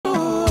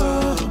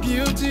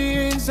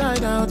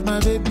Without my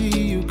baby,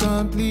 you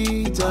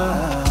complete.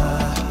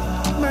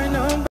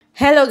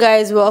 Hello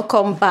guys,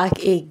 welcome back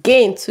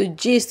again to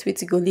Gist with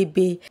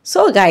Golibe.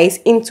 So guys,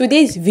 in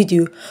today's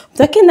video, I'm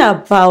talking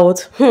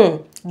about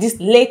this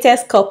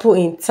latest couple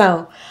in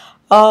town.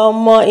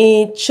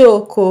 In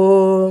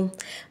Choco,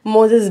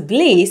 Moses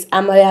Bliss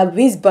and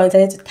Wiseborn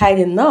decided to tie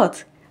the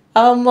knot.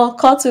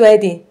 Court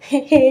wedding.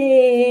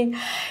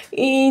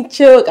 In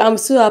Choke, I'm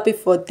so happy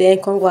for them.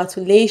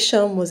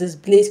 Congratulations, Moses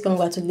Bliss.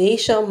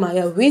 Congratulations,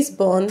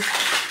 Wiseborn.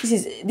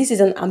 This is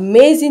an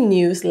amazing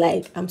news.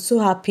 Like, I'm so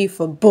happy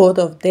for both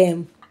of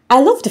them. I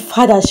love the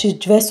fact that she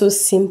dressed so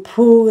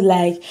simple.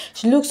 Like,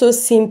 she looked so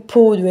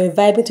simple. They were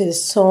vibing to the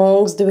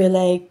songs. They were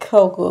like,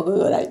 oh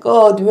God, like,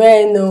 God,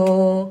 when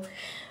are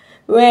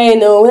we going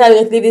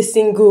to leave this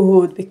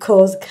singlehood?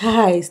 Because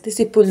guys, these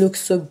people look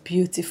so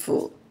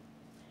beautiful.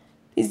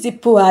 These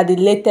people are the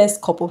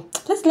latest couple.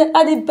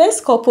 Are the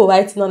best couple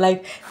right now.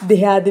 Like,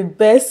 they are the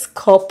best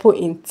couple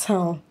in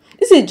town.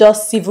 This is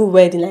just civil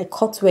wedding, like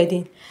court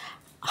wedding.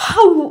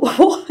 How,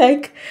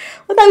 like,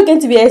 what are we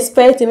going to be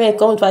expecting when it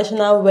comes to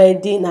traditional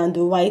wedding and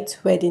the white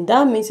wedding?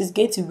 That means it's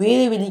going to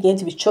really going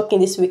to be choking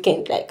this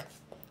weekend. Like,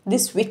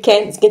 this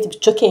weekend is going to be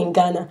choking in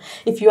Ghana.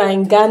 If you are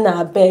in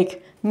Ghana, I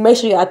beg, make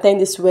sure you attend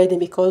this wedding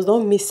because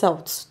don't miss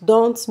out.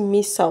 Don't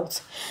miss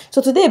out.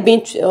 So today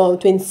being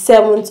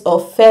 27th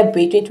of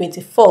February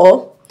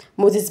 2024,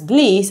 Moses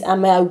Bliss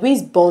and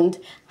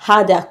Wiseborn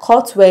had their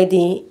court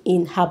wedding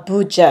in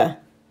Abuja.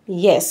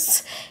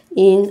 Yes,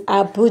 in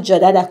Abuja.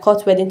 They had a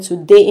court wedding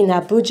today in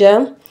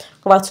Abuja.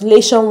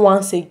 Congratulations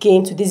once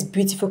again to these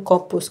beautiful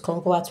couples.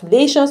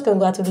 Congratulations,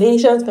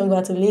 congratulations,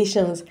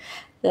 congratulations.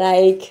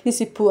 Like, these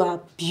people are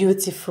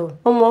beautiful.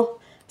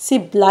 See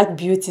black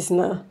beauties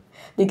now.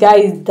 The guy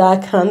is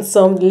dark,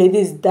 handsome. The lady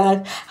is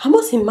dark. I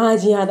must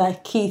imagine how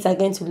that kids are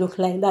going to look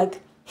like.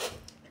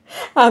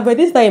 But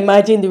this I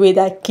imagine the way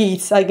that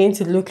kids are going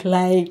to look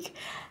like.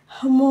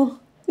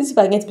 These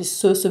people are going to be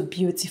so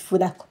beautiful.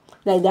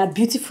 Like, they're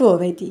beautiful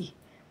already.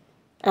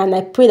 And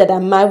I pray that their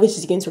marriage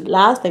is going to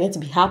last. They're going to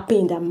be happy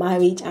in their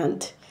marriage.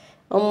 And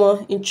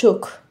in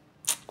choke.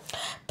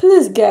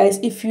 Please guys,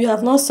 if you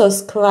have not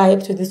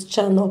subscribed to this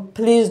channel,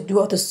 please do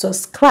want to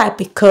subscribe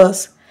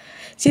because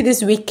see,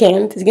 this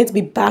weekend is going to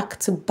be back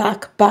to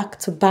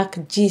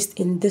back gist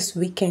in this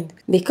weekend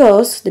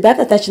because the black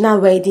traditional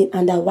wedding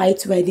and the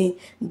white wedding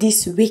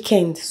this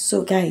weekend.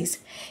 So guys,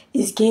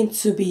 it's going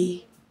to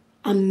be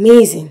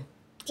amazing.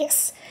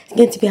 Yes, it's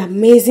going to be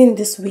amazing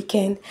this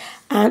weekend,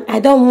 and I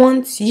don't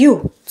want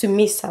you to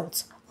miss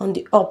out on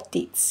the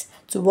updates,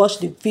 to watch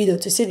the video,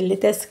 to see the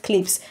latest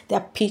clips, their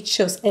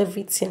pictures,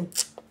 everything.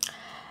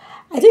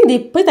 I think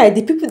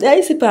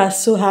these people are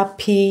so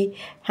happy,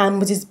 and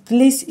Moses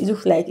Bliss, it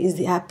looks like he's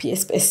the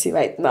happiest person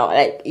right now.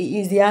 Like, he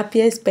is the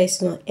happiest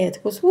person on earth.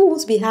 Because who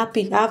wants to be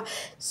happy to have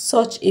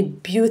such a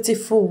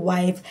beautiful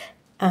wife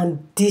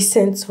and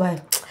decent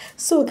wife?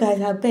 So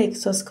guys, I beg,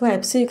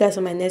 subscribe. See you guys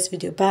on my next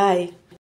video. Bye.